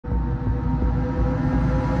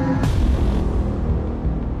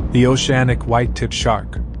The Oceanic Whitetip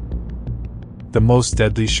Shark. The most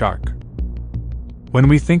deadly shark. When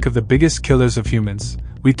we think of the biggest killers of humans,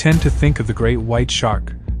 we tend to think of the great white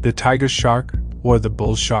shark, the tiger shark, or the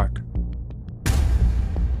bull shark.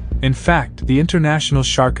 In fact, the international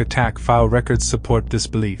shark attack file records support this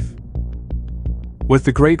belief, with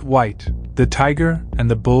the great white, the tiger,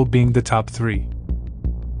 and the bull being the top three.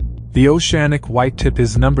 The oceanic whitetip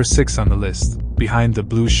is number 6 on the list, behind the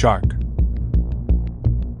blue shark.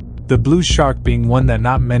 The blue shark being one that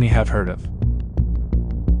not many have heard of.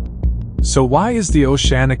 So why is the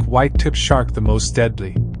oceanic whitetip shark the most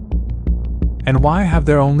deadly? And why have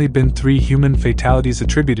there only been 3 human fatalities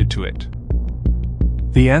attributed to it?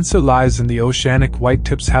 The answer lies in the oceanic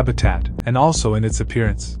whitetip's habitat and also in its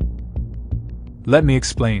appearance. Let me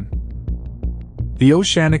explain. The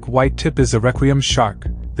oceanic whitetip is a requiem shark,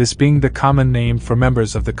 this being the common name for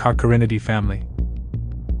members of the Carcharhinidae family.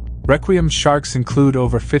 Requiem sharks include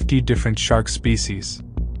over 50 different shark species.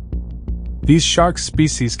 These shark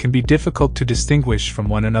species can be difficult to distinguish from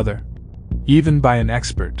one another, even by an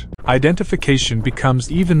expert. Identification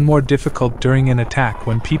becomes even more difficult during an attack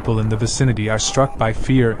when people in the vicinity are struck by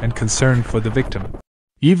fear and concern for the victim.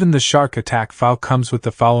 Even the shark attack file comes with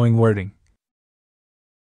the following wording: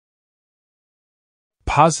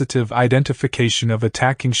 positive identification of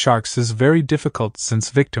attacking sharks is very difficult since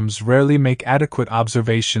victims rarely make adequate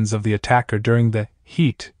observations of the attacker during the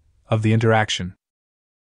heat of the interaction.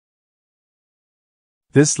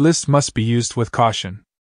 This list must be used with caution.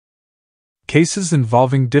 Cases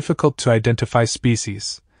involving difficult to identify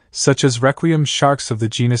species, such as requiem sharks of the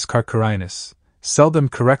genus Carcharhinus, seldom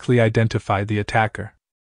correctly identify the attacker.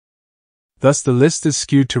 Thus the list is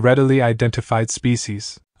skewed to readily identified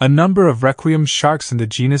species. A number of requiem sharks in the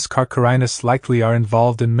genus Carcharhinus likely are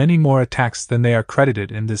involved in many more attacks than they are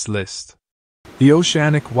credited in this list. The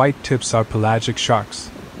oceanic whitetips are pelagic sharks,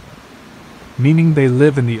 meaning they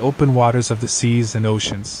live in the open waters of the seas and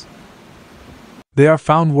oceans. They are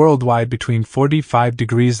found worldwide between 45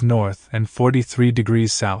 degrees north and 43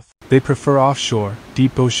 degrees south. They prefer offshore,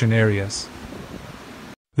 deep ocean areas.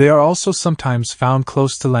 They are also sometimes found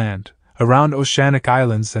close to land, around oceanic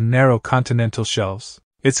islands and narrow continental shelves.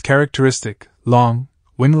 Its characteristic, long,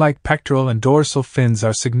 wing-like pectoral and dorsal fins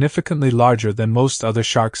are significantly larger than most other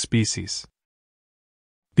shark species.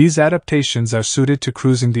 These adaptations are suited to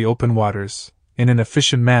cruising the open waters, in an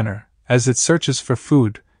efficient manner, as it searches for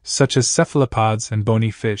food, such as cephalopods and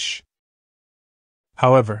bony fish.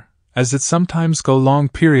 However, as it sometimes goes long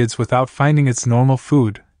periods without finding its normal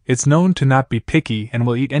food, it's known to not be picky and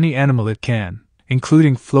will eat any animal it can,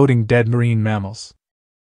 including floating dead marine mammals.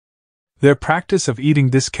 Their practice of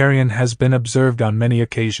eating this carrion has been observed on many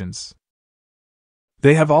occasions.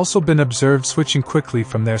 They have also been observed switching quickly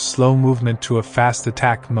from their slow movement to a fast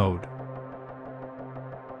attack mode.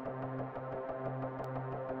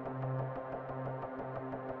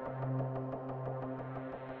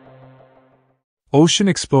 Ocean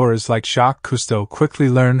explorers like Jacques Cousteau quickly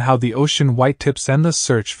learn how the ocean whitetip's endless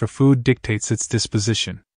search for food dictates its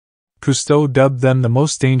disposition. Cousteau dubbed them the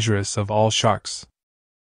most dangerous of all sharks.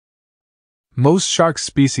 Most shark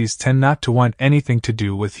species tend not to want anything to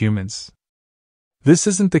do with humans. This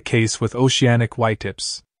isn't the case with oceanic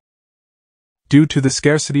whitetips. Due to the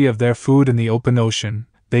scarcity of their food in the open ocean,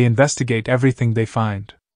 they investigate everything they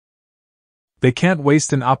find. They can't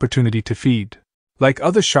waste an opportunity to feed. Like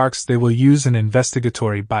other sharks, they will use an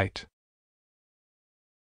investigatory bite.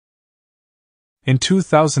 In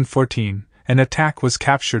 2014, an attack was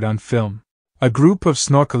captured on film. A group of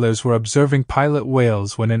snorkelers were observing pilot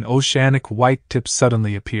whales when an oceanic whitetip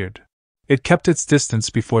suddenly appeared. It kept its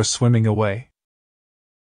distance before swimming away.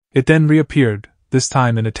 It then reappeared, this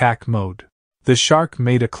time in attack mode. The shark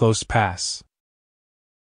made a close pass.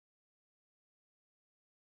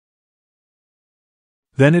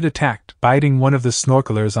 Then it attacked, biting one of the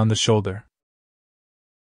snorkelers on the shoulder.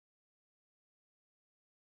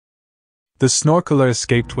 The snorkeler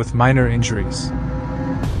escaped with minor injuries.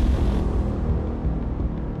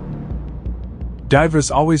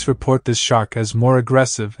 Divers always report this shark as more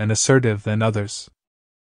aggressive and assertive than others,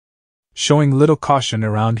 showing little caution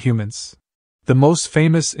around humans. The most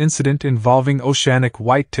famous incident involving oceanic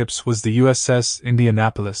whitetips was the USS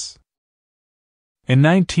Indianapolis. In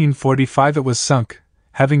 1945 it was sunk,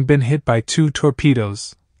 having been hit by 2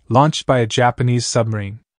 torpedoes, launched by a Japanese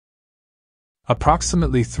submarine.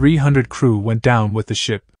 Approximately 300 crew went down with the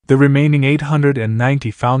ship. The remaining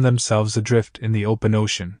 890 found themselves adrift in the open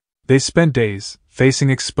ocean. They spent days, facing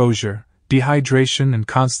exposure, dehydration and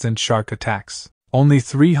constant shark attacks. Only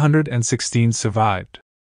 316 survived.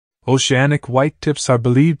 Oceanic whitetips are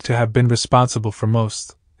believed to have been responsible for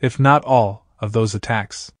most, if not all, of those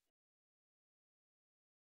attacks.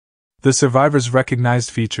 The survivors recognized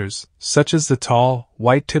features, such as the tall,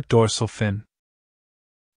 white-tipped dorsal fin.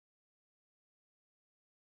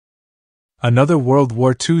 Another World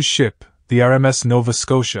War II ship, the RMS Nova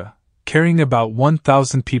Scotia, carrying about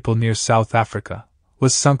 1,000 people near South Africa,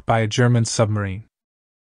 was sunk by a German submarine.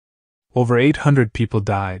 Over 800 people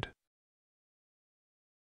died.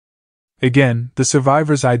 Again, the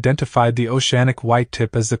survivors identified the oceanic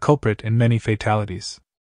whitetip as the culprit in many fatalities.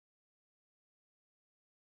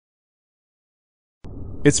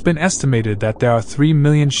 It's been estimated that there are 3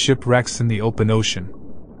 million shipwrecks in the open ocean.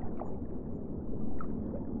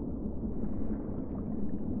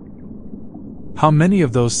 How many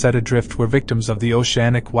of those set adrift were victims of the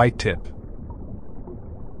oceanic whitetip?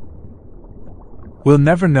 We'll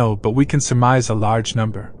never know, but we can surmise a large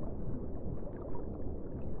number.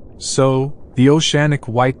 So, the oceanic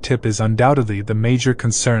whitetip is undoubtedly the major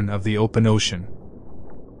concern of the open ocean.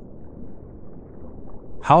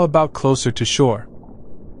 How about closer to shore?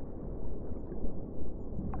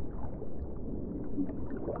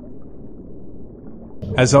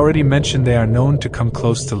 As already mentioned, they are known to come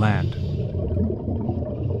close to land.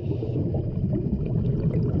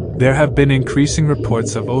 There have been increasing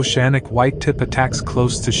reports of oceanic whitetip attacks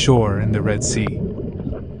close to shore in the Red Sea.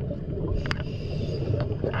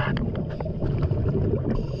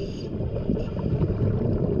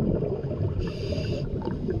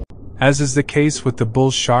 As is the case with the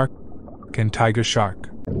bull shark and tiger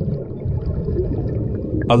shark.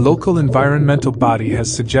 A local environmental body has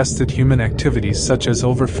suggested human activities such as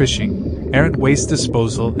overfishing, errant waste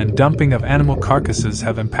disposal, and dumping of animal carcasses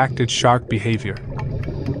have impacted shark behavior.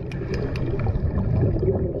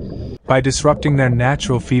 By disrupting their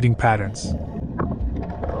natural feeding patterns.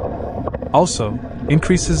 Also,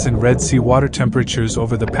 increases in Red Sea water temperatures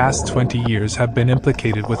over the past 20 years have been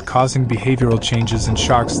implicated with causing behavioral changes in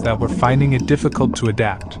sharks that were finding it difficult to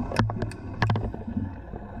adapt.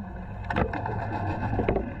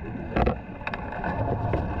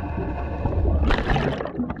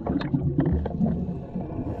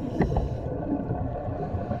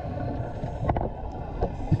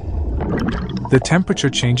 The temperature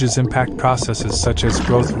changes impact processes such as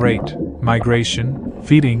growth rate, migration,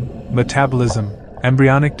 feeding, metabolism,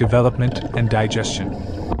 embryonic development, and digestion.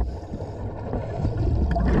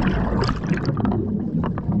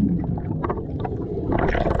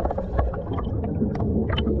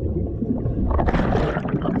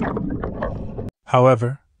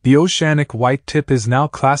 However, the oceanic whitetip is now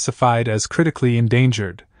classified as critically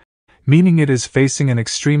endangered, meaning it is facing an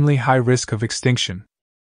extremely high risk of extinction.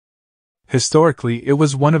 Historically, it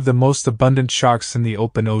was one of the most abundant sharks in the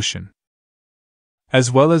open ocean. As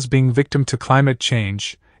well as being victim to climate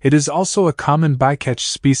change, it is also a common bycatch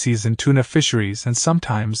species in tuna fisheries, and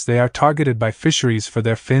sometimes they are targeted by fisheries for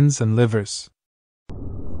their fins and livers.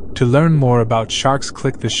 To learn more about sharks,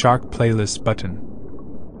 click the Shark Playlist button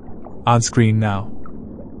on screen now.